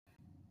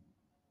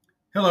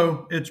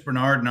Hello, it's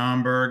Bernard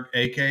Nomberg,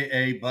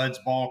 aka Bud's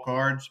Ball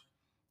Cards.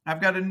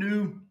 I've got a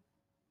new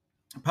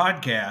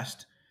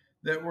podcast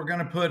that we're going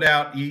to put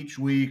out each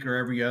week or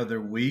every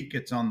other week.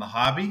 It's on the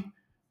hobby.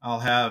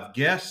 I'll have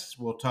guests.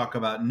 We'll talk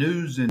about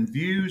news and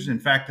views. In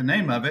fact, the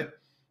name of it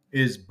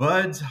is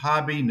Bud's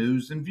Hobby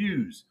News and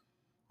Views.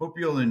 Hope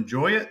you'll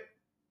enjoy it.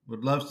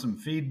 Would love some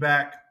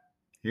feedback.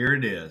 Here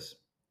it is.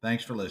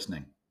 Thanks for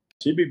listening.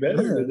 She'd be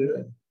better to do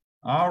it.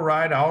 All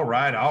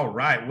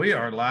right. We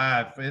are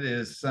live. It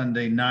is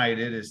Sunday night.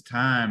 It is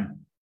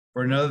time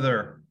for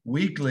another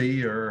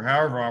weekly, or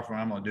however often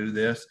I'm going to do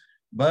this,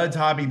 Bud's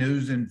Hobby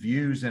News and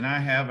Views. And I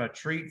have a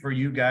treat for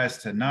you guys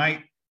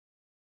tonight.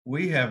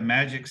 We have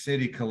Magic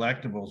City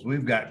Collectibles.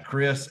 We've got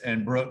Chris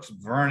and Brooks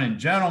Vernon.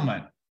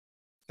 Gentlemen,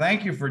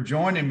 thank you for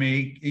joining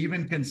me,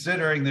 even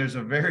considering there's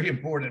a very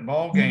important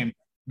ball game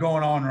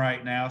going on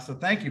right now. So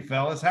thank you,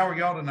 fellas. How are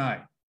y'all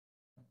tonight?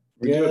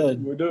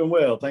 We're doing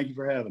well. Thank you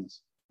for having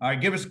us. All right,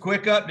 give us a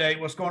quick update.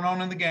 What's going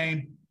on in the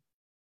game?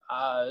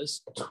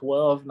 It's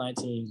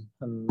 12-19.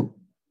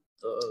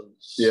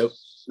 Yep,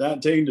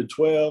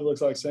 19-12.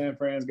 Looks like San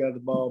Fran's got the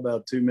ball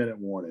about a 2-minute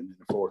warning in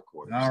the fourth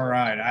quarter. All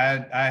right.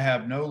 I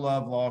have no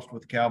love lost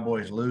with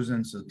Cowboys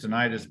losing, so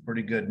tonight is a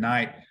pretty good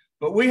night.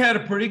 But we had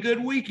a pretty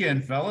good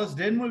weekend, fellas,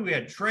 didn't we? We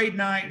had trade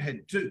night,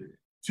 had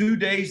two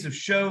days of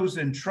shows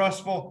in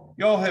Trussville.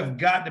 Y'all have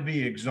got to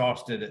be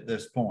exhausted at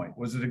this point.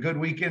 Was it a good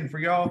weekend for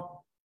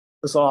y'all?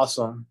 It's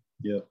awesome.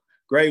 Yep.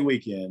 Great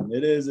weekend.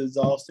 It is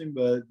exhausting,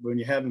 but when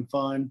you're having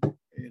fun,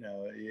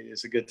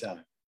 it's a good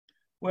time.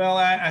 Well,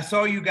 I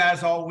saw you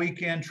guys all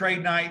weekend.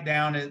 Trade night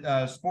down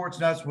at Sports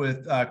Nuts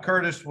with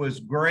Curtis was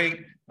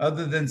great.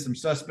 Other than some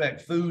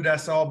suspect food I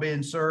saw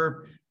being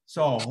served,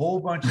 saw a whole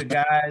bunch of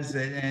guys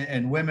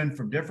and women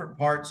from different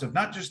parts of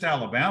not just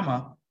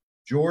Alabama,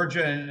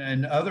 Georgia,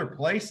 and other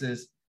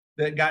places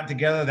that got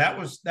together. That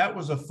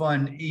was a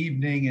fun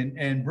evening.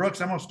 And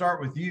Brooks, I'm going to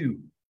start with you.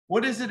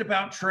 What is it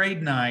about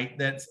trade night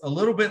that's a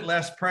little bit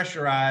less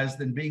pressurized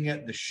than being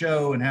at the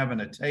show and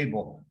having a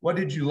table? What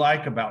did you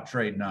like about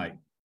trade night?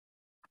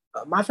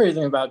 My favorite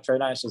thing about trade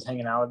night is just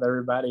hanging out with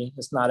everybody.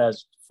 It's not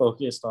as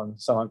focused on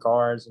selling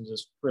cards and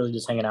just really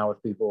just hanging out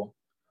with people.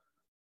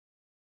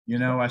 You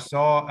know, I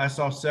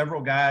saw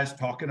several guys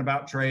talking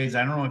about trades.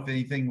 I don't know if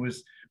anything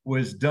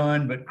was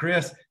done, but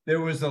Chris,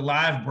 there was a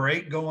live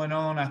break going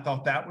on. I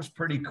thought that was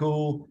pretty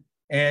cool.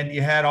 And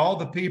you had all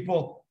the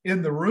people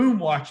in the room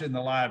watching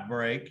the live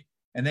break,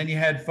 and then you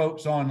had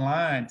folks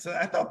online. So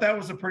I thought that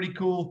was a pretty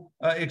cool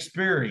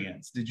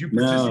experience. Did you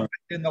participate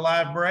in the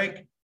live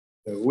break?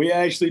 We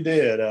actually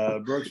did.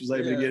 Brooks was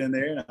able to get in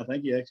there, and I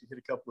think he actually hit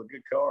a couple of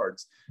good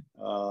cards.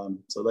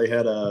 So they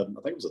had I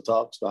think it was a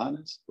Topps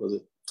Finest. Was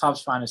it?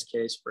 Topps Finest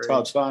case break.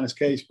 Topps Finest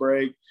case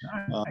break.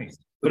 Nice.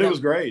 But it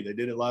was great. They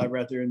did it live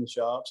right there in the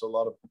shop.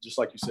 So just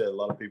like you said, a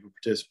lot of people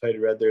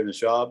participated right there in the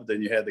shop. But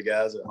then you had the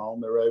guys at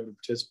home that were able to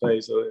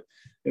participate. So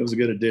it was a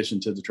good addition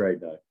to the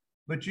trade night.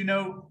 But you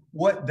know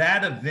what,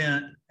 that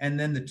event and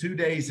then the 2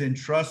 days in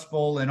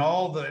Trussville and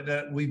all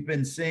that we've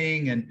been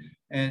seeing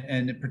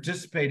and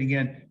participating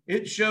in,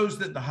 it shows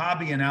that the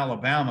hobby in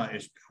Alabama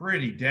is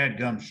pretty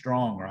dadgum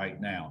strong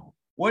right now.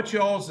 What's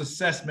y'all's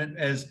assessment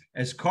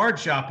as card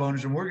shop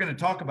owners? And we're going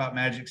to talk about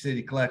Magic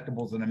City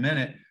Collectibles in a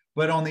minute.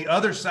 But on the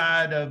other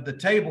side of the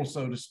table,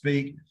 so to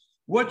speak,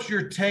 what's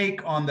your take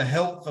on the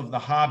health of the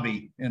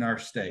hobby in our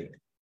state?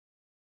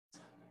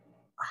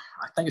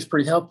 I think it's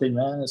pretty healthy,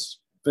 man. It's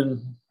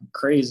been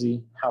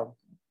crazy how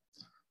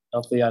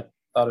healthy I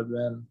thought it'd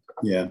been.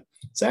 Yeah,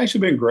 it's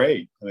actually been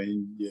great. I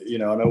mean, I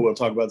know we'll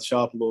talk about the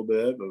shop a little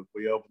bit, but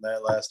we opened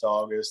that last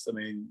August. I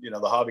mean,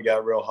 the hobby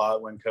got real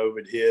hot when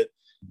COVID hit.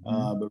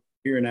 But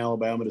here in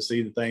Alabama, to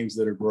see the things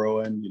that are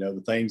growing,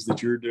 the things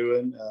that you're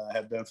doing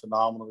have been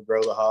phenomenal to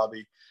grow the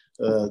hobby.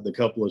 The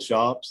couple of the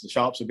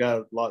shops have got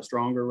a lot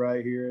stronger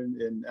right here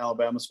in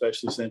Alabama,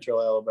 especially Central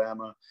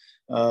Alabama.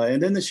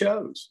 And then the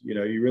shows,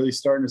 you're really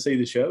starting to see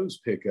the shows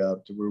pick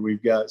up to where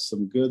we've got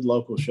some good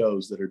local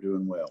shows that are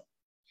doing well.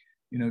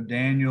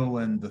 Daniel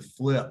and the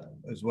Flip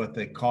is what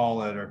they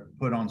call it, are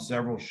put on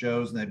several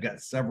shows, and they've got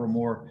several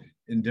more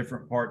in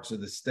different parts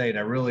of the state.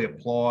 I really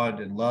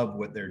applaud and love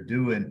what they're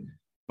doing,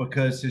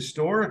 because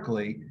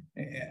historically,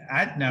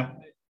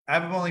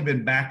 I've only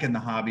been back in the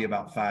hobby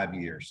about 5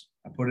 years.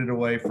 I put it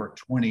away for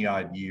 20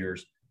 odd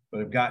years, but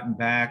I've gotten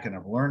back and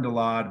I've learned a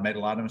lot, made a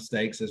lot of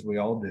mistakes, as we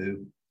all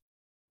do.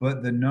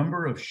 But the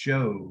number of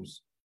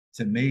shows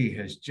to me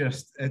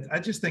I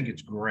just think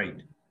it's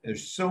great.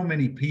 There's so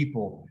many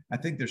people. I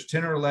think there's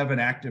 10 or 11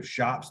 active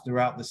shops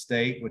throughout the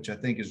state, which I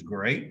think is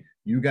great.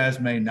 You guys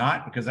may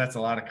not, because that's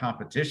a lot of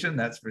competition,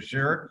 that's for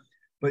sure.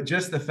 But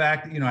just the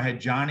fact that, I had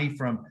Johnny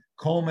from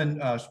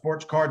Coleman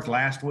Sports Cards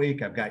last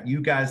week. I've got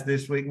you guys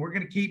this week. We're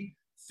going to keep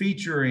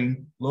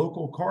featuring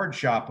local card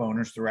shop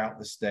owners throughout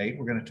the state.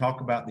 We're going to talk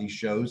about these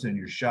shows in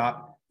your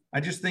shop. I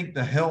just think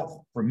the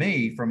health for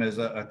me, as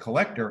a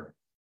collector,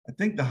 I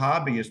think the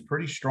hobby is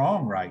pretty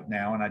strong right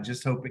now, and I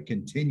just hope it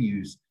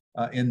continues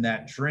in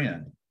that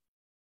trend.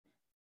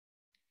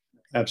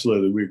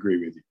 Absolutely. We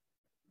agree with you.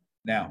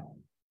 Now,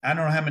 I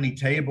don't know how many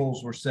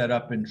tables were set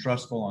up in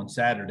Trussville on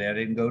Saturday. I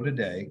didn't go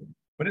today,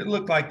 but it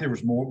looked like there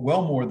was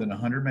well more than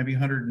 100, maybe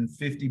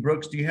 150.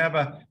 Brooks, do you have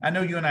I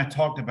know you and I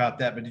talked about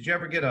that, but did you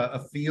ever get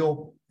a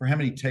feel for how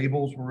many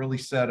tables were really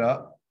set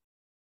up?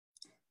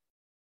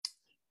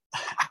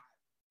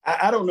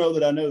 I don't know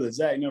that I know the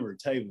exact number of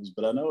tables,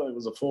 but I know it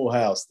was a full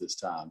house this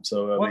time.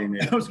 So, I mean,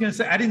 I was going to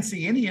say, I didn't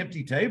see any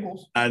empty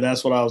tables.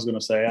 That's what I was going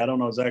to say. I don't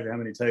know exactly how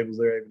many tables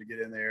they were able to get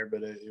in there,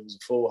 but it was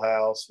a full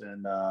house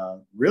and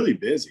really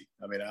busy.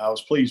 I mean, I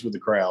was pleased with the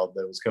crowd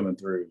that was coming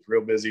through. It was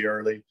real busy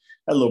early.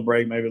 Had a little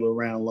break, maybe a little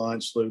round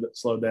lunch,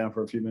 slowed down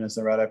for a few minutes,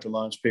 and right after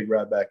lunch, picked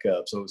right back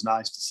up. So it was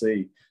nice to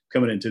see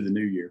coming into the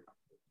new year.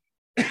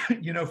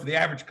 You know, for the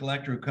average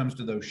collector who comes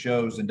to those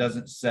shows and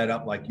doesn't set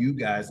up like you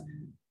guys,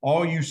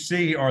 all you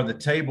see are the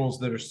tables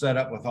that are set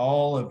up with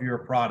all of your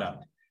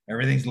product.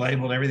 Everything's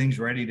labeled, everything's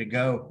ready to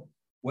go.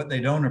 What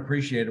they don't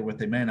appreciate or what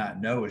they may not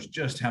know is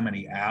just how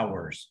many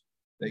hours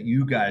that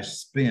you guys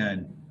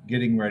spend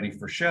getting ready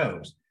for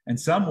shows. And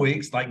some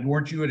weeks, like,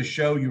 weren't you at a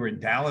show? You were in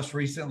Dallas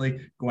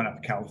recently, going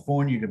up to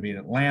California, you're going to be in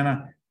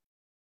Atlanta.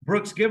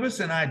 Brooks, give us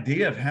an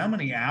idea of how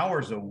many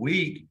hours a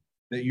week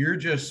that you're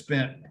just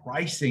spent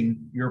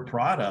pricing your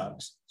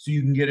products so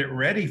you can get it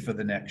ready for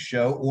the next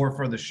show or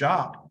for the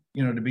shop,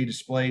 you know, to be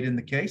displayed in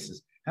the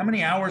cases. How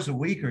many hours a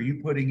week are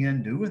you putting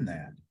in doing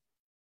that?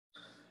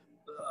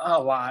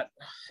 A lot.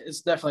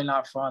 It's definitely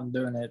not fun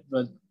doing it,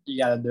 but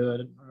you got to do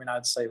it. I mean,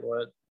 I'd say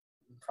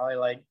probably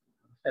like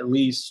at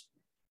least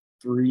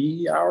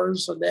 3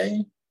 hours a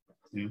day.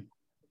 Yeah.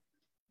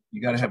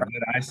 You got to have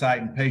good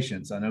eyesight and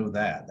patience. I know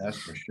that. That's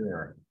for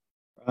sure.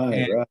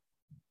 Right.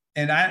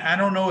 And I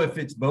don't know if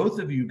it's both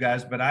of you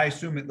guys, but I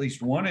assume at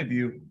least one of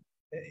you,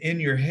 in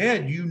your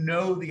head, you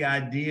know the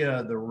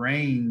idea, the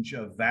range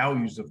of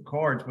values of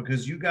cards,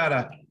 because you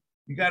gotta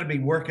be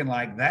working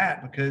like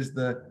that. Because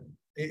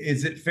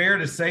is it fair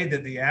to say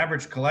that the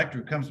average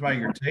collector comes by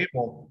your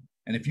table,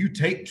 and if you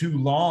take too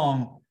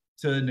long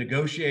to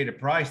negotiate a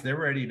price, they're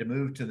ready to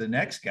move to the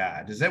next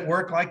guy? Does that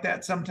work like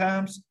that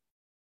sometimes?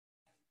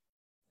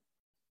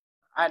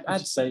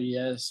 I'd say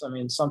yes. I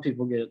mean, some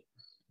people get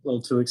a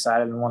little too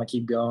excited and want to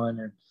keep going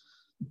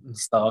and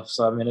stuff.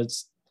 So, I mean,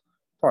 it's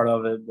part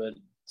of it, but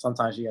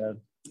sometimes you got to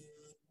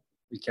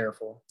be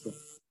careful.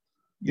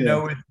 You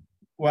know,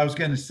 well, I was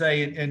going to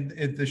say, and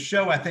the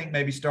show, I think,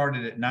 maybe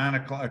started at 9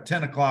 o'clock or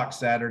 10 o'clock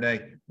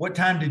Saturday. What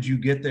time did you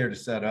get there to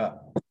set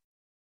up?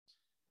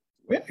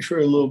 We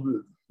actually a little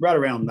bit right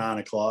around 9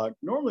 o'clock.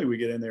 Normally we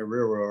get in there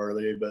real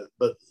early,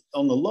 but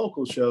on the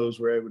local shows,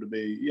 we're able to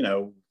be, you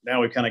know, now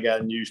we've kind of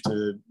gotten used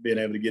to being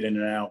able to get in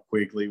and out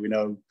quickly. We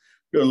know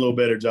doing a little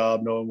better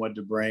job knowing what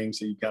to bring,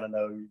 so you kind of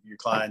know your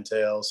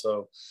clientele.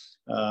 So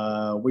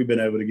we've been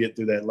able to get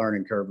through that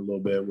learning curve a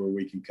little bit where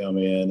we can come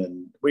in,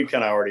 and we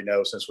kind of already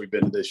know, since we've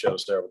been to this show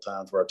several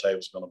times, where our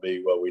table's going to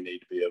be, what we need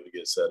to be able to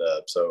get set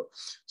up. So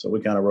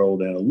we kind of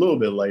rolled in a little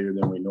bit later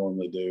than we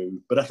normally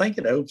do, but I think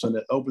it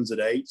opens at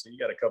 8, so you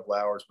got a couple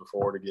hours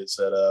before to get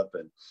set up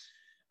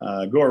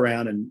and go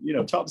around and, you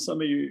know, talk to some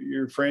of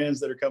your friends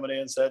that are coming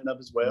in, setting up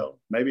as well.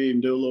 Maybe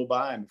even do a little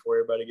buying before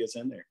everybody gets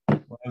in there.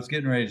 Well, I was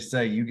getting ready to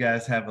say, you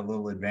guys have a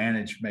little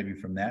advantage maybe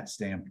from that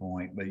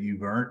standpoint, but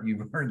you've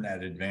earned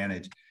that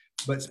advantage.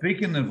 But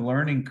speaking of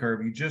learning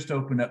curve, you just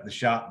opened up the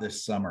shop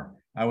this summer.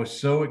 I was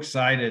so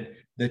excited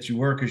that you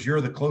were, because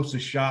you're the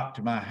closest shop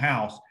to my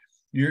house.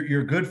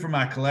 You're good for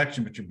my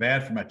collection, but you're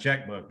bad for my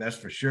checkbook, that's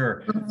for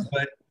sure.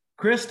 But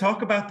Chris,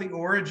 talk about the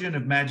origin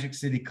of Magic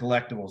City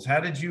Collectibles.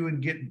 How did you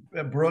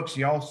and Brooks,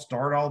 y'all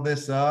start all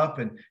this up,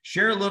 and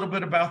share a little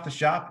bit about the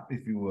shop,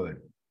 if you would.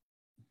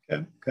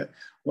 Okay.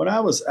 When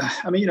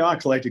I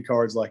collected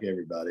cards like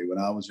everybody. When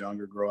I was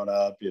younger, growing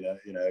up, you're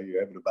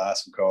able to buy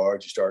some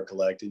cards, you start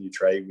collecting, you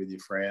trade with your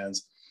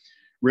friends.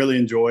 Really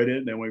enjoyed it.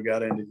 And then we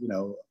got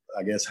into,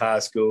 I guess high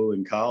school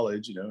and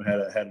college,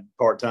 had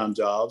part-time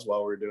jobs while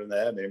we were doing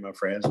that. Me and my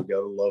friends would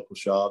go to the local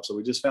shop. So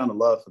we just found a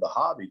love for the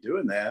hobby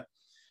doing that.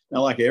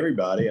 Now, like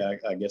everybody,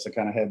 I guess I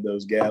kind of had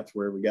those gaps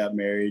where we got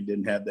married,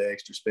 didn't have the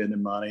extra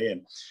spending money,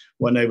 and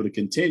wasn't able to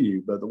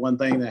continue. But the one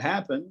thing that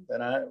happened,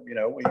 and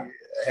we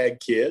had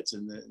kids,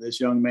 and this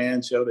young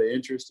man showed an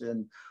interest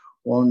in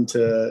wanting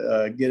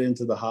to get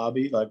into the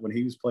hobby, like when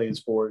he was playing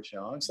sports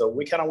young. So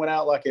we kind of went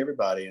out like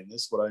everybody, and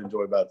this is what I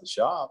enjoy about the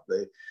shop.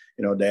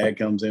 Dad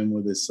comes in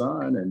with his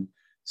son, and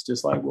it's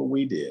just like what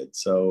we did.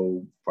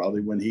 So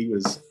probably when he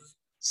was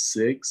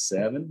 6,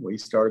 7, we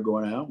started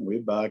going out and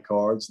we'd buy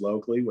cards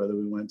locally, whether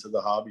we went to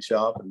the hobby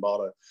shop and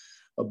bought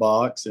a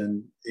box.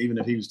 And even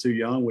if he was too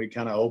young, we'd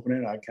kind of open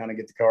it. I'd kind of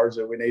get the cards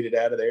that we needed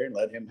out of there and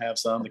let him have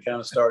some to kind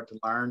of start to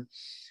learn.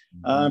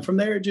 From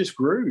there, it just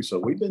grew. So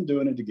we've been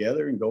doing it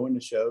together and going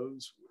to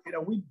shows.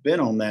 We've been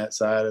on that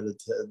side of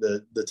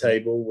the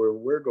table where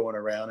we're going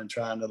around and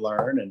trying to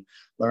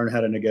learn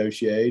how to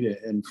negotiate.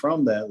 And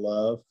from that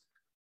love,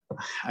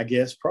 I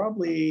guess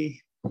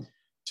probably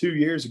 2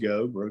 years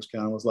ago, Brooks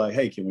kind of was like,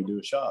 hey, can we do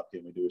a shop?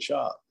 Can we do a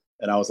shop?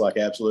 And I was like,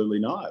 absolutely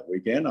not. We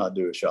cannot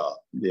do a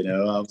shop. I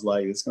was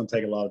like, it's going to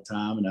take a lot of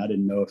time. And I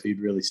didn't know if he'd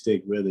really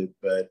stick with it,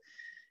 but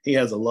he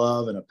has a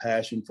love and a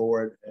passion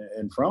for it.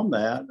 And from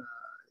that,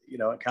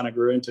 it kind of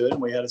grew into it,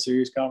 and we had a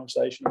serious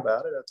conversation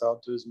about it. I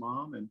talked to his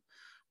mom, and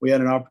we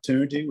had an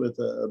opportunity with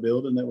a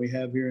building that we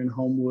have here in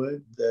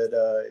Homewood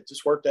that it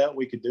just worked out.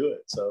 We could do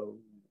it. So,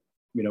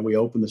 we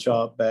opened the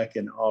shop back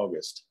in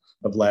August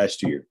of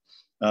last year.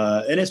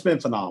 And it's been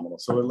phenomenal.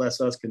 So it lets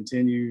us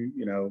continue,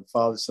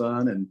 father,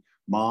 son, and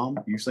mom.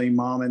 You've seen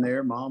mom in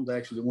there. Mom's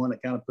actually the one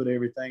that kind of put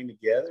everything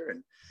together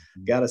and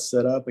got us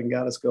set up and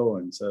got us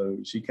going. So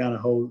she kind of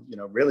holds,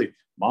 really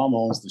mom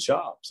owns the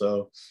shop.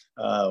 So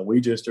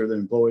we just are the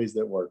employees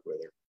that work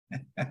with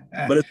her.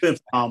 But it's been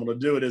phenomenal to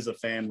do it as a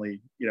family,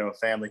 a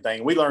family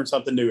thing. We learn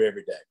something new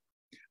every day.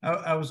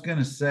 I was going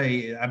to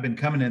say, I've been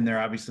coming in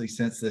there obviously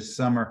since this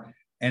summer.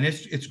 And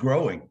it's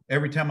growing.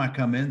 Every time I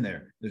come in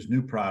there, there's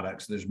new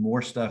products. There's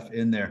more stuff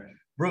in there.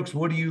 Brooks,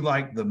 what do you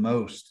like the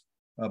most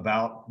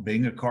about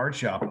being a card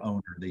shop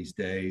owner these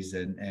days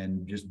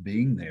and just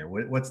being there?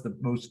 What's the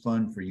most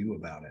fun for you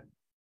about it?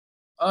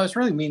 It's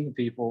really meeting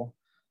people.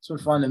 It's been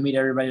fun to meet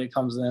everybody that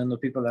comes in, the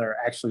people that are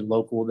actually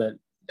local that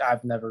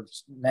I've never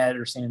met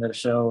or seen at a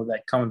show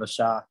that come to the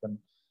shop, and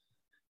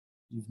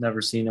you've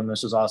never seen them.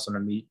 It's just awesome to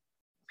meet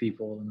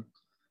people, and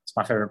it's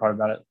my favorite part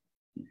about it.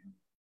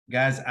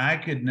 Guys, I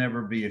could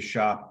never be a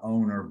shop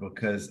owner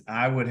because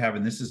I would have,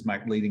 and this is my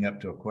leading up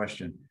to a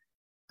question,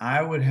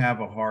 I would have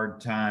a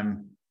hard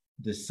time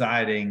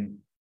deciding,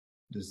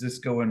 does this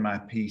go in my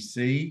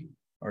PC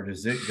or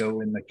does it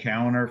go in the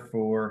counter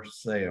for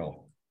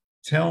sale?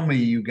 Tell me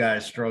you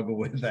guys struggle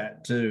with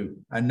that too.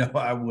 I know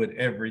I would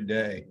every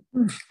day.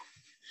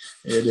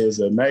 It is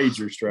a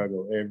major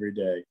struggle every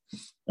day.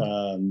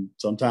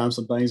 Sometimes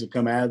some things will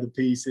come out of the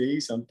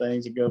PC, some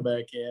things will go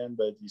back in,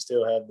 but you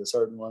still have the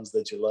certain ones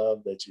that you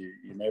love that you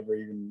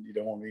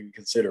don't want to even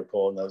consider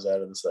pulling those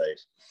out of the safe.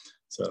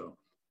 So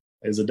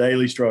it's a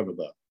daily struggle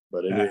though.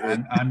 But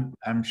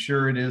I'm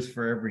sure it is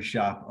for every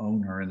shop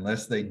owner,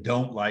 unless they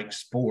don't like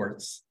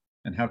sports.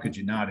 And how could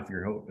you not if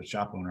you're a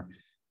shop owner?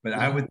 But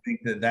I would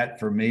think that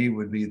for me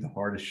would be the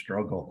hardest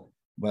struggle.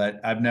 But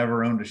I've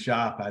never owned a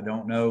shop. I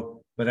don't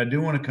know. But I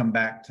do want to come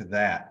back to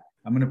that.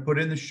 I'm going to put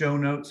in the show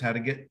notes how to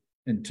get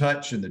in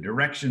touch and the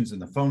directions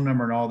and the phone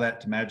number and all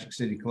that to Magic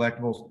City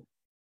Collectibles.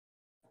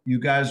 You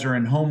guys are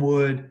in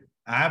Homewood.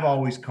 I've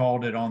always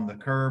called it on the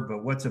curb,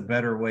 but what's a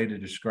better way to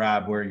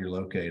describe where you're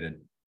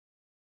located?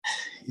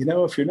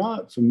 If you're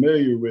not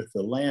familiar with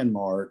the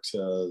landmarks,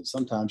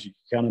 sometimes you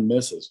kind of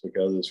miss us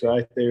because it's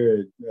right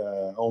there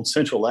on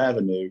Central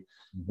Avenue,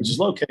 which is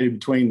located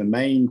between the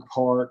main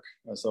park,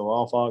 so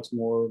off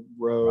Oxmoor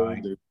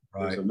Road.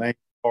 There's a main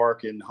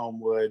park in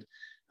Homewood,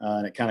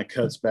 and it kind of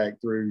cuts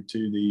back through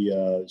to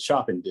the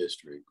shopping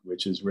district,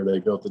 which is where they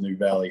built the new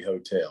Valley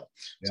Hotel.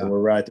 Yeah. So we're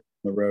right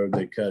there on the road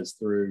that cuts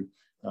through.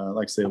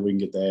 Like I said, we can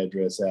get the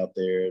address out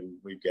there, and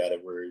we've got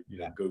it where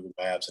Google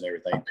Maps and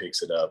everything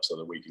picks it up so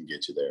that we can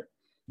get you there.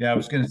 Yeah, I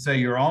was going to say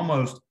you're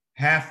almost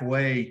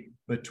halfway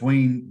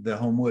between the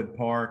Homewood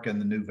Park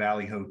and the new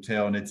Valley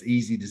Hotel, and it's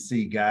easy to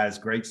see, guys.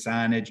 Great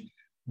signage.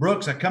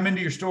 Brooks, I come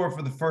into your store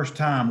for the first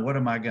time. What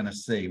am I going to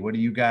see? What do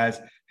you guys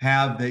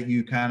have that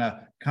you kind of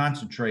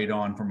concentrate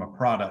on from a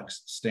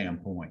products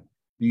standpoint?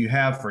 Do you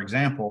have, for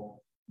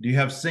example, do you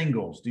have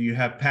singles? Do you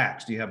have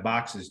packs? Do you have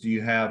boxes? Do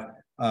you have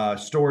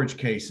storage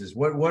cases?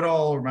 What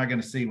all am I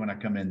going to see when I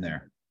come in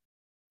there?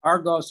 Our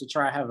goal is to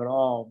try to have it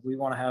all. We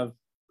want to have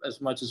as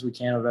much as we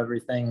can of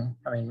everything.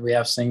 I mean, we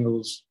have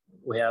singles,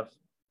 we have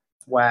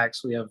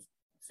wax, we have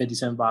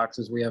 50-cent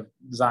boxes, we have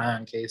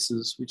Zion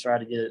cases. We try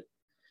to get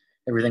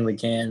everything we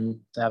can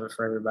to have it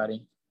for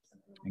everybody.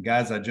 And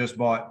guys, I just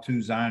bought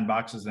 2 Zion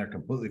boxes and they're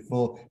completely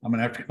full. I'm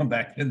gonna have to come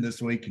back in this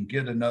week and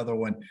get another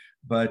one.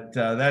 But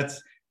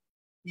that's,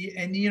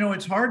 and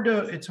it's hard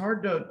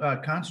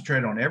to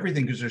concentrate on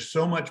everything because there's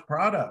so much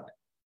product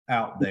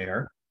out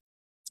there.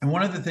 And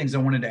one of the things I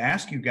wanted to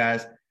ask you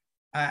guys,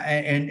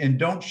 and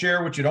don't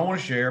share what you don't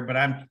want to share, but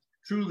I'm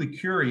truly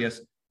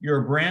curious. You're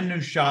a brand new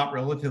shop,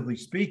 relatively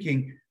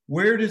speaking.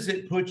 Where does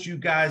it put you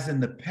guys in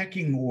the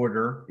pecking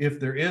order,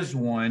 if there is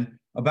one,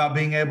 about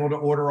being able to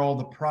order all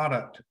the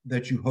product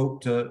that you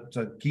hope to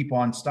keep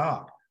on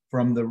stock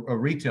from a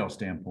retail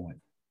standpoint?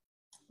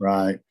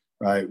 Right.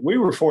 We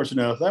were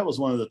fortunate enough. That was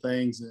one of the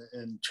things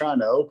in trying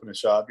to open a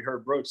shop. You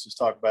heard Brooks just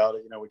talk about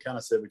it. We kind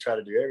of said we try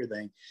to do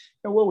everything.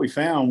 And what we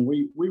found,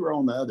 we were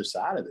on the other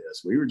side of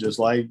this. We were just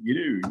like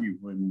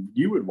when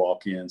you would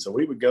walk in. So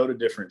we would go to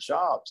different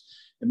shops,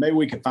 and maybe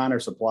we could find our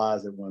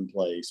supplies at one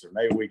place, or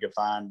maybe we could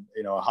find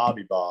a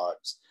hobby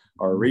box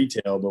or a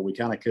retail, but we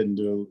kind of couldn't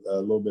do a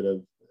little bit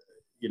of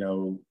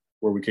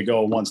where we could go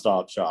a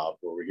one-stop shop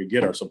where we could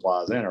get our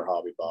supplies and our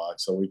hobby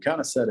box. So we kind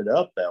of set it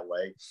up that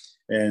way,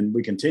 and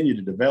we continue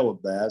to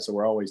develop that. So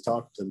we're always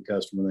talking to the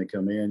customer when they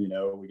come in,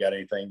 we got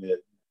anything that,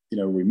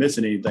 we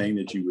missing anything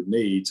that you would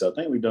need. So I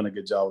think we've done a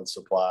good job with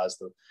supplies,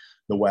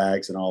 the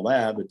wax and all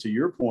that. But to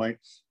your point,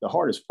 the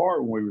hardest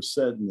part when we were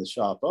setting the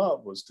shop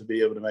up was to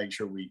be able to make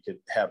sure we could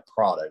have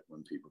product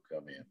when people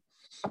come in.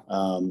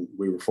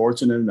 We were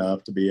fortunate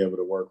enough to be able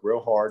to work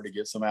real hard to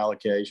get some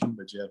allocation,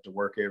 but you have to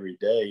work every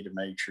day to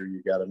make sure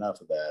you got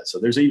enough of that. So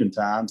there's even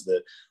times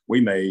that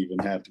we may even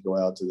have to go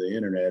out to the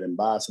internet and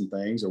buy some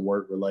things or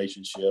work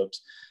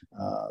relationships.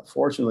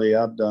 Fortunately,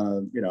 I've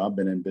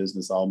been in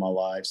business all my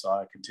life, so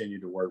I continue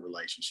to work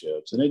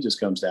relationships, and it just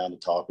comes down to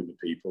talking to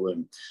people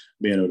and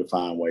being able to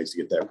find ways to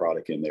get that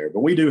product in there.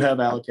 But we do have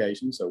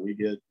allocations, so we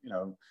get,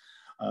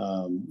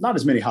 not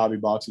as many hobby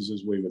boxes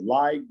as we would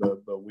like,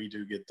 but we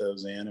do get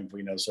those in. If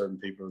we know certain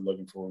people are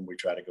looking for them, we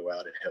try to go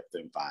out and help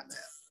them find that.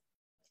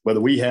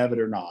 Whether we have it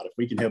or not, if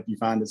we can help you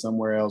find it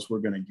somewhere else, we're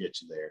going to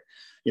get you there.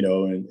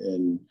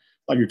 And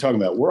like you're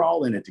talking about, we're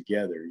all in it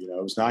together.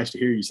 It's nice to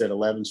hear you said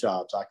 11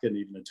 shops. I couldn't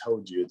even have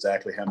told you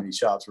exactly how many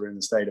shops were in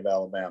the state of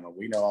Alabama.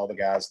 We know all the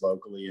guys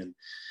locally. And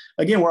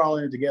again, we're all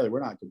in it together.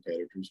 We're not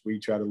competitors. We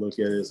try to look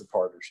at it as a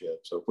partnership.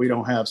 So if we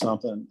don't have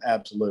something,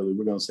 absolutely,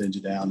 we're going to send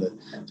you down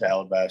to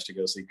Alabaster to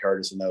go see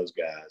Curtis and those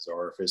guys,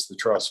 or if it's the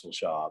Trustful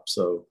shop.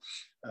 So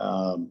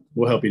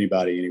we'll help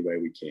anybody any way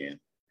we can.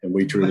 And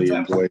we truly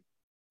enjoy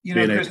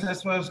Chris,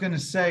 that's what I was going to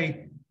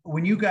say.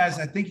 When you guys,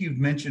 I think you've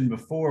mentioned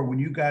before, when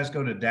you guys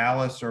go to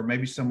Dallas or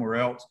maybe somewhere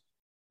else,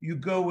 you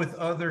go with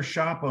other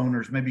shop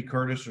owners, maybe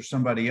Curtis or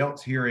somebody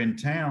else here in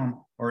town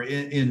or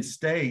in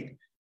state.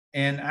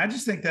 And I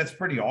just think that's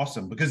pretty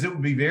awesome, because it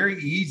would be very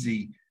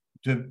easy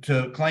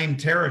to claim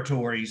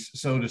territories,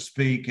 so to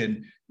speak,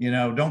 and,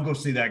 don't go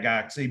see that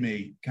guy, see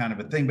me kind of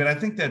a thing. But I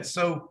think that's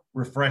so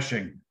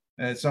refreshing.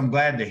 So I'm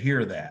glad to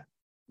hear that.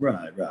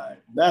 Right.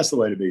 That's the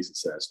way to be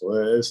successful.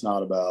 It's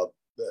not about,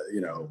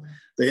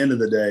 the end of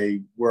the day,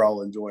 we're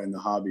all enjoying the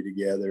hobby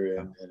together.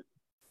 And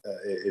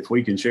if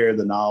we can share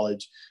the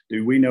knowledge,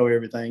 do we know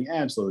everything?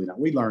 Absolutely not.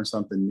 We learn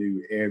something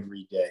new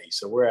every day.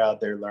 So we're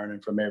out there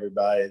learning from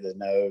everybody that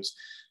knows.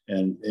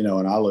 And, and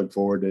I look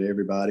forward to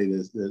everybody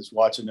that's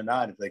watching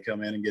tonight. If they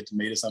come in and get to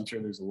meet us, I'm sure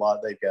there's a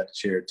lot they've got to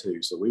share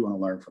too. So we want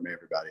to learn from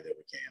everybody that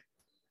we can.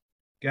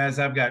 Guys,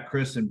 I've got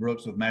Chris and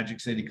Brooks with Magic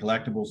City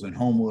Collectibles in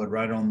Homewood,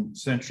 right on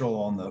Central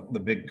on the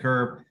big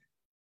curb.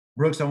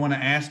 Brooks, I want to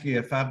ask you,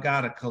 if I've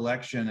got a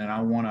collection and I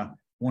want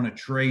to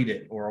trade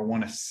it or I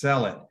want to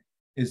sell it,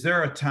 is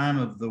there a time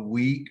of the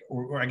week,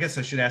 or I guess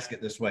I should ask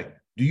it this way,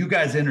 do you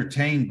guys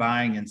entertain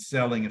buying and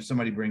selling if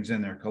somebody brings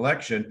in their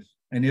collection?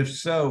 And if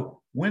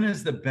so, when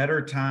is the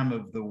better time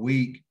of the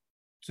week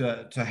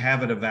to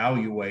have it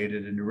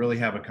evaluated and to really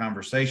have a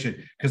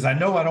conversation? Because I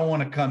know I don't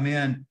want to come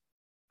in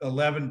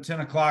 10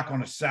 o'clock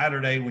on a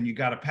Saturday when you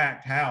got a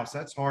packed house.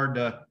 That's hard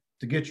to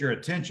get your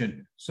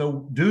attention.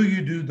 So do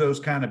you do those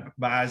kind of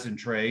buys and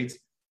trades?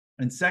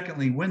 And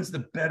secondly, when's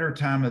the better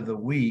time of the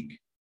week,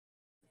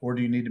 or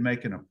do you need to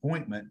make an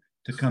appointment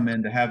to come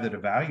in to have it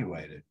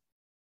evaluated?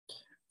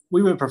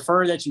 We would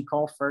prefer that you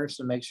call first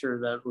to make sure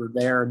that we're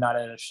there, not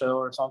at a show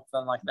or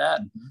something like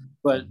that. Mm-hmm.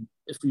 But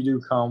if you do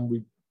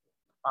come,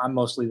 I'm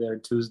mostly there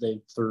Tuesday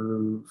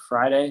through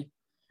Friday,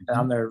 and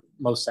I'm there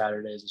most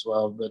Saturdays as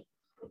well. But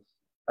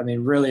I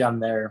mean, really, I'm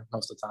there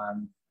most of the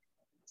time.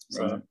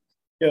 So. Right.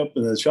 Yep.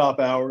 And the shop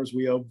hours,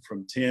 we open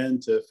from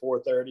 10 to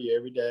 4:30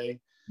 every day.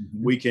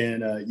 Mm-hmm. We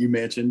can, you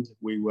mentioned,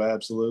 we will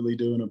absolutely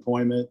do an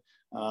appointment.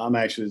 I'm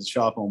actually at the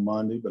shop on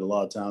Monday, but a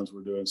lot of times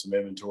we're doing some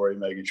inventory,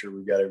 making sure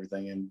we've got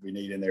everything we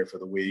need in there for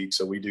the week.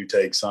 So we do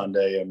take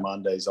Sunday and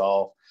Mondays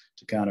off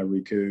to kind of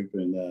recoup,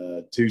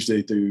 and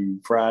Tuesday through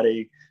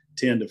Friday,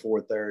 10 to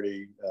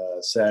 4:30,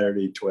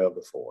 Saturday, 12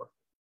 to 4.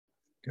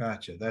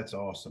 Gotcha. That's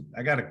awesome.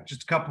 I got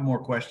just a couple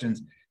more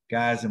questions,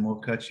 guys, and we'll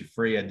cut you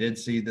free. I did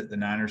see that the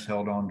Niners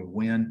held on to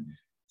win,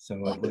 so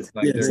it looks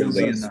like they're going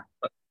to be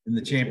in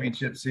the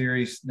championship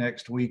series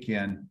next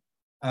weekend.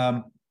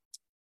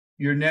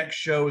 Your next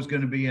show is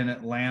going to be in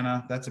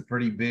Atlanta. That's a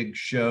pretty big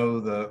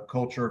show. The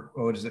Culture,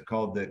 what is it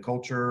called? The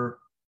Culture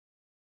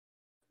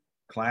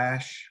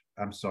Clash.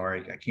 I'm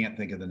sorry, I can't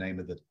think of the name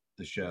of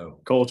the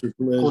show. Culture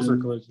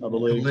Collision. Collision. I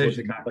believe.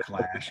 Collision, not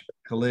Clash.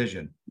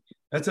 Collision.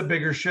 That's a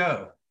bigger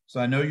show. So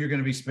I know you're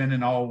going to be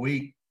spending all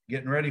week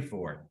getting ready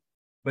for it.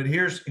 But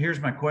here's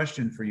my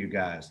question for you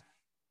guys.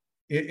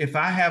 If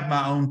I have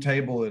my own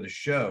table at a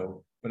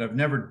show, but I've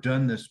never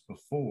done this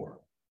before,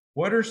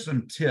 what are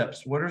some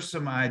tips? What are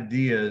some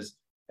ideas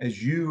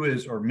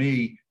or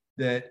me,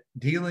 that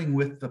dealing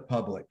with the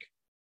public,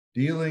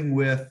 dealing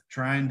with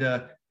trying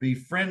to be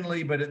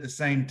friendly, but at the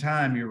same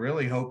time, you're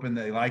really hoping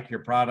they like your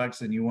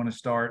products and you want to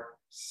start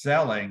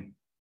selling.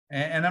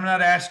 And I'm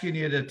not asking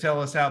you to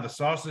tell us how the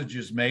sausage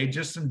is made,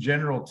 just some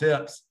general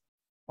tips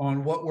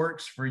on what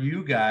works for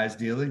you guys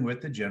dealing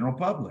with the general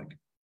public.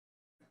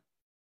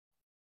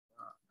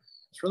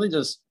 It's really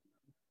just,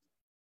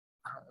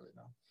 I don't really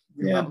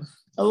know. Yeah,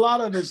 a lot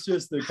of it's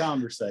just the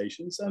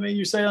conversations. I mean,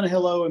 you're saying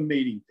hello and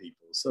meeting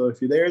people. So if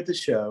you're there at the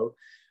show,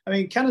 I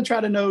mean, kind of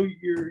try to know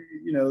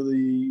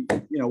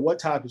what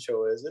type of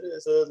show is it?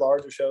 Is it a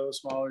larger show, a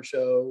smaller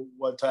show?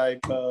 What type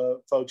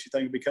of folks you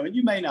think will be coming?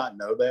 You may not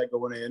know that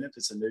going in if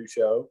it's a new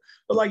show,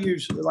 but like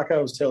I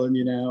was telling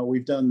you now,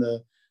 we've done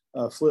the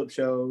flip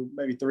show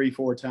maybe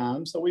 3-4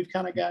 times. So we've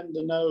kind of gotten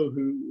to know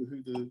who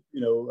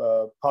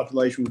the,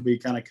 population would be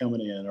kind of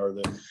coming in, or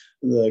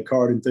the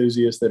card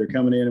enthusiasts that are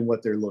coming in and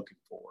what they're looking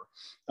for.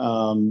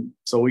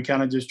 So we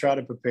kind of just try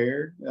to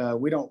prepare.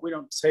 We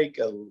don't take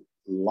a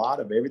lot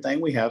of everything.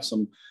 We have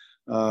some,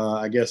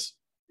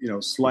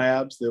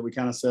 slabs that we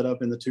kind of set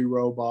up in the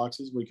 2-row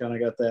boxes. We kind of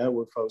got that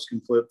where folks can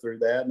flip through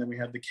that. And then we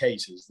have the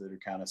cases that are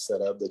kind of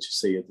set up that you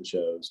see at the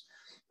shows.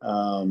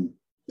 And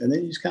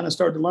then you just kind of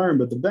start to learn.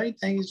 But the main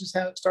thing is just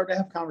start to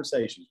have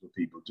conversations with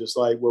people, just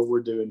like what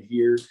we're doing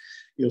here.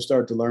 You'll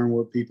start to learn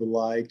what people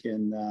like.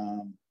 And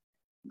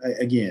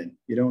again,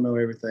 you don't know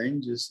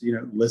everything. Just,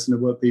 listen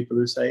to what people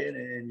are saying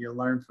and you'll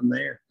learn from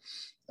there.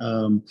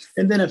 And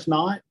then if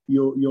not,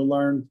 you'll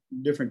learn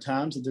different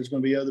times that there's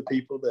going to be other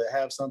people that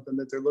have something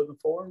that they're looking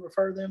for and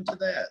refer them to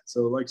that.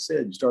 So like I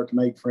said, you start to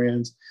make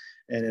friends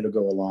and it'll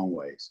go a long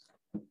ways.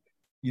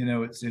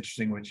 It's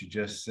interesting what you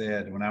just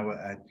said. When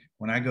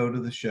I go to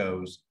the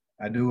shows,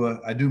 I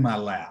do my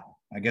lap.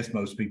 I guess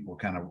most people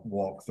kind of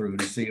walk through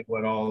to see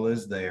what all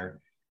is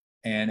there.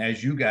 And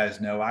as you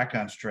guys know, I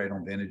concentrate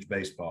on vintage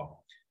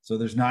baseball. So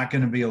there's not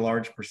going to be a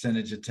large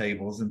percentage of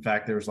tables. In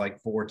fact, there's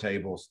like 4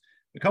 tables.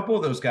 A couple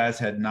of those guys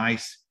had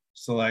nice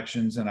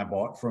selections, and I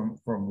bought from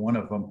one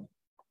of them.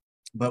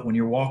 But when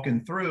you're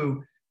walking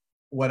through,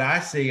 what I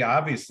see,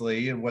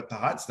 obviously, and what the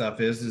hot stuff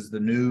is the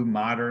new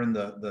modern,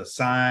 the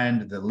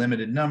signed, the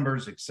limited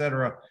numbers, et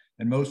cetera,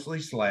 and mostly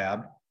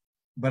slab.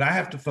 But I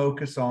have to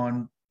focus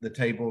on the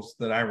tables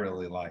that I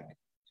really like.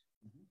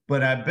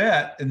 But I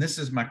bet, and this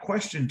is my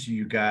question to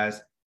you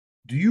guys,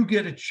 do you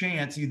get a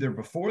chance either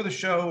before the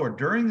show or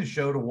during the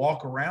show to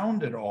walk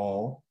around at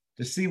all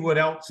to see what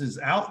else is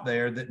out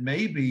there that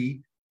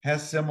maybe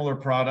has similar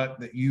product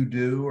that you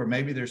do, or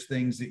maybe there's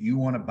things that you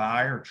want to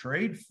buy or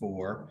trade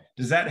for?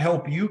 Does that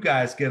help you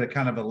guys get a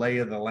kind of a lay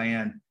of the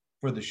land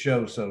for the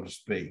show, so to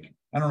speak?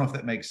 I don't know if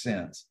that makes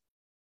sense.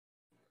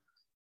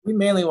 We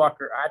mainly I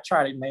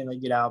try to mainly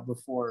get out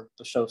before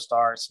the show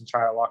starts and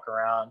try to walk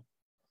around.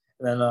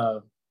 And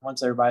then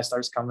once everybody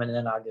starts coming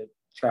in, I'll get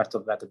trapped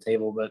up at the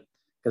table, but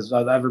because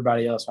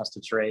everybody else wants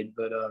to trade.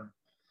 But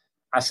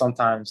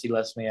he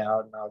lets me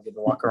out and I'll get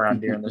to walk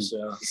around during the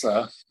show.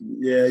 So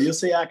yeah, you'll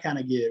see I kind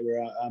of get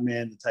where I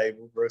man the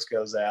table, Brooks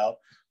goes out.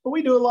 But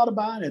we do a lot of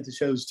buying at the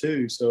shows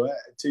too. So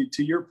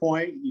to your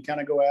point, you kind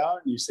of go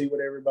out and you see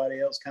what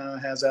everybody else kind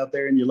of has out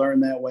there and you learn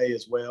that way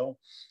as well.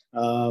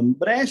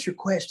 But ask your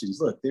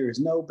questions. Look, there is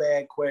no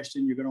bad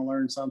question. You're going to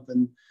learn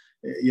something.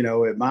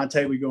 At my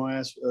table, you're going to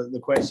ask the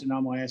question.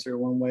 I'm going to answer it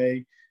one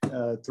way.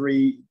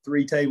 Three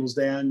tables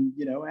down,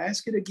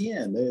 ask it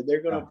again.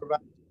 They're going to provide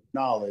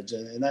knowledge,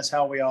 and that's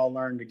how we all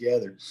learn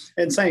together.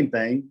 And same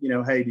thing,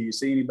 hey, do you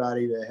see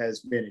anybody that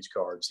has vintage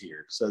cards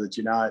here, so that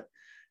you're not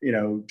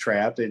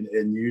trapped?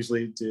 And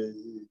usually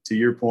to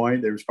your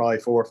point, there was probably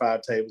 4 or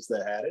 5 tables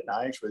that had it, and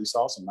I actually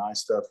saw some nice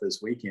stuff this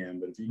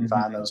weekend. But if you can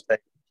find those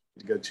tables,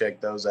 go check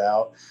those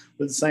out.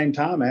 But at the same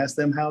time, ask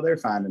them how they're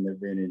finding their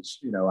vintage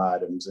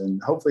items,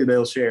 and hopefully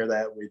they'll share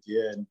that with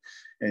you,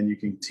 and you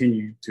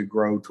continue to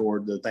grow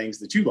toward the things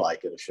that you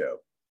like at a show.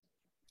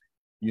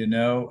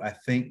 I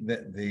think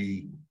that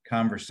the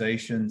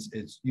conversations,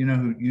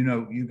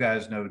 you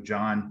guys know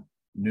John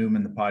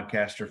Newman, the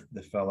podcaster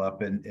that fell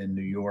up in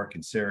New York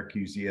and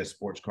Syracuse. He has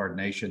Sports Card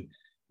Nation,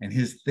 and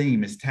his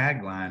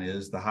tagline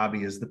is "The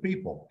hobby is the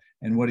people."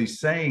 And what he's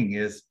saying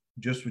is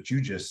just what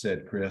you just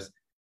said, Chris.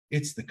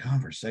 It's the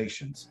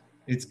conversations.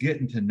 It's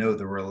getting to know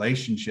the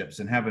relationships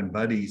and having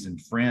buddies and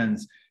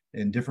friends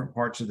in different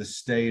parts of the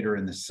state or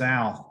in the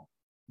South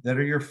that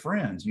are your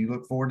friends. You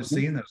look forward to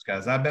seeing those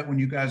guys. I bet when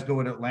you guys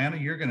go to Atlanta,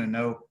 you're going to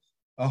know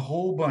a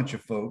whole bunch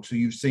of folks who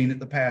you've seen at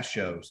the past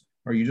shows,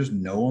 or you just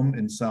know them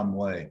in some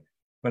way.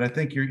 But I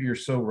think you're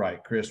so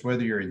right, Chris,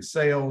 whether you're in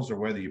sales or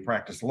whether you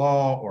practice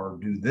law or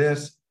do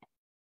this,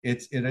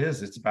 it's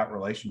about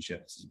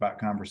relationships. It's about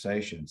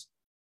conversations.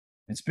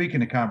 And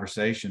speaking of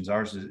conversations,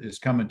 ours is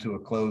coming to a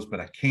close, but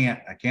I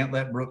can't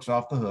let Brooks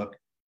off the hook.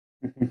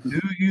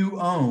 Do you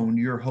own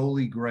your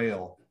Holy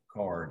Grail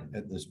card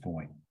at this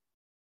point?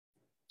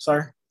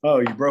 Sorry? Oh,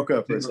 you broke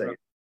up for a second.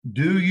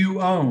 Do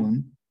you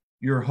own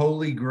your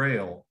Holy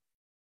Grail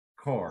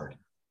card?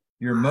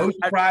 Your most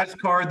prized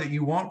card that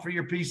you want for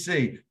your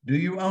PC. Do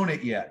you own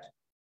it yet?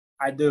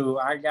 I do.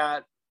 I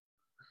got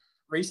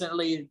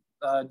recently,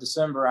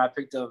 December, I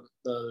picked up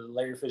the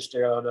Larry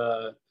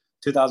Fitzgerald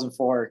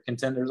 2004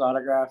 Contenders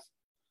autograph.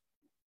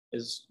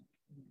 Is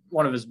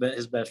one of his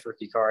best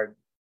rookie card.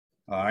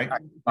 All right.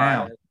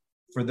 Now,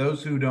 for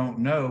those who don't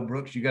know,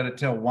 Brooks, you got to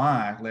tell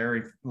why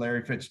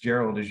Larry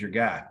Fitzgerald is your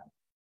guy.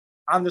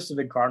 I'm just a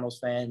big Cardinals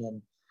fan,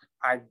 and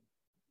I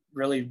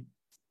really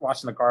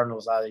watching the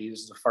Cardinals. He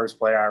was the first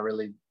player I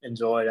really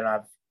enjoyed, and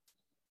I've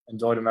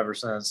enjoyed him ever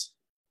since.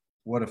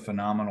 What a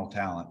phenomenal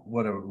talent!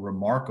 What a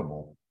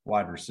remarkable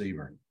wide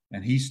receiver,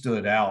 and he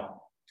stood out.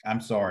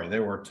 I'm sorry,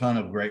 there were a ton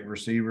of great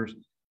receivers.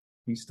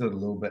 He stood a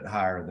little bit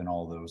higher than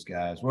all those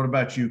guys. What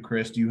about you,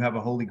 Chris? Do you have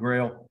a Holy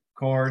Grail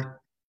card?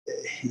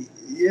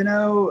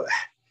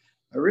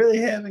 I really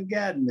haven't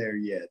gotten there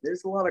yet.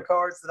 There's a lot of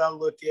cards that I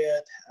look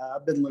at.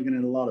 I've been looking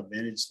at a lot of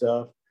vintage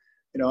stuff.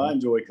 You know, I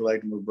enjoy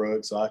collecting with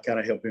Brooks, so I kind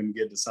of help him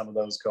get to some of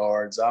those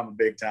cards. I'm a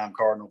big time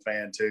Cardinal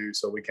fan too,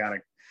 so we kind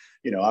of,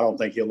 you know, I don't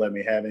think he'll let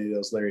me have any of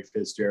those Larry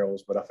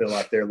Fitzgeralds, but I feel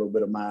like they're a little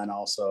bit of mine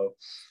also.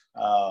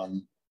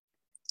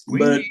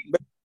 But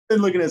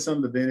been looking at some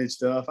of the vintage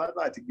stuff. I'd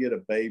like to get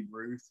a Babe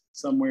Ruth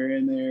somewhere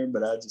in there,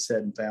 but I just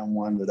hadn't found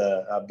one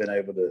that I've been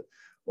able to,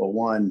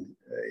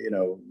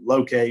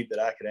 locate that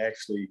I could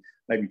actually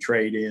maybe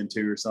trade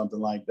into or something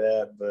like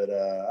that. But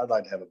I'd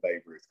like to have a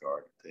Babe Ruth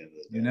card at the end of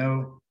the day. You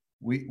know,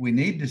 we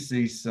need to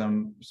see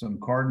some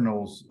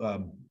Cardinals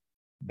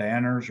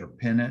banners or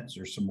pennants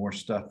or some more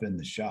stuff in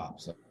the shop.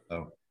 So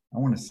I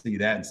want to see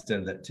that instead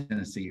of that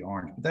Tennessee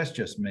orange, but that's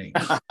just me.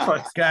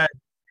 Guys,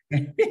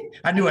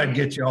 I knew I'd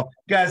get y'all.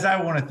 Guys,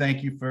 I want to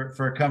thank you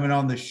for coming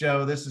on the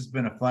show. This has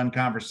been a fun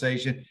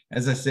conversation.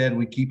 As I said,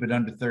 we keep it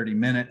under 30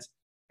 minutes.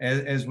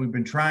 As we've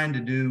been trying to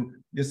do,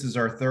 this is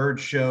our third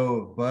show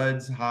of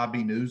Bud's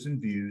Hobby News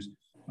and Views.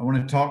 I want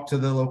to talk to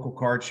the local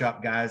card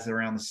shop guys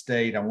around the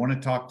state. I want to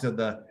talk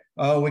to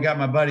we got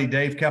my buddy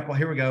Dave Keppel.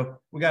 Here we go.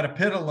 We got a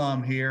Pitt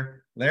alum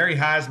here. Larry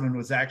Heisman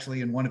was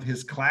actually in one of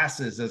his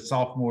classes as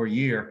sophomore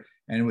year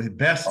and with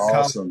best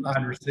awesome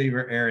wide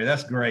receiver area.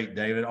 That's great,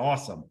 David.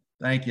 Awesome.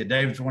 Thank you.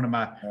 David's one of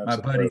my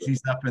buddies.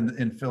 He's up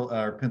in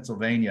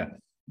Pennsylvania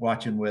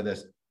watching with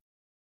us.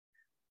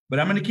 But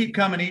I'm going to keep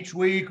coming each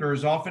week or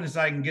as often as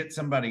I can get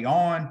somebody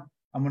on.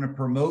 I'm going to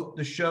promote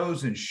the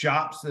shows and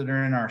shops that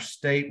are in our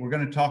state. We're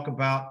going to talk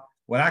about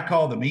what I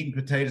call the meat and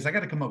potatoes. I got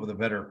to come up with a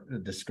better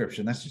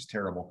description. That's just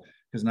terrible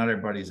because not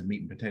everybody's a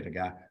meat and potato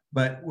guy.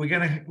 But we're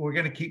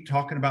going to keep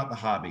talking about the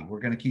hobby.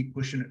 We're going to keep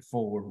pushing it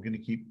forward. We're going to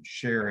keep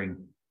sharing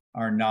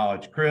our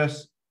knowledge.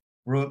 Chris,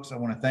 Brooks, I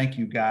want to thank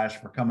you guys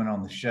for coming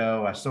on the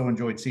show. I so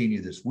enjoyed seeing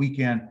you this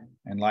weekend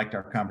and liked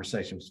our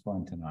conversation. It was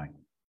fun tonight.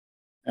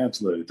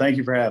 Absolutely. Thank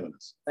you for having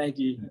us. Thank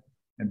you.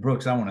 And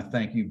Brooks, I want to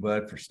thank you,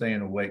 bud, for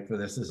staying awake for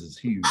this. This is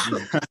huge.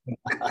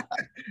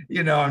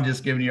 You know, I'm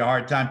just giving you a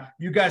hard time.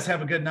 You guys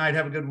have a good night.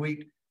 Have a good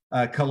week.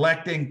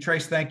 Collecting.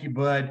 Trace, thank you,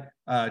 bud.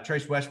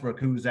 Trace Westbrook,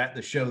 who was at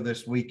the show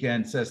this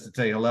weekend, says to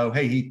tell you hello.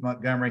 Hey, Heath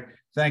Montgomery.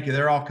 Thank you.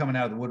 They're all coming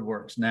out of the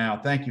woodworks now.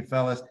 Thank you,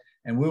 fellas.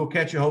 And we will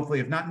catch you hopefully,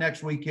 if not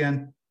next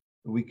weekend,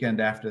 the weekend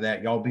after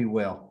that. Y'all be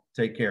well.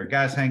 Take care.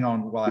 Guys, hang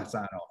on while I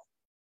sign off.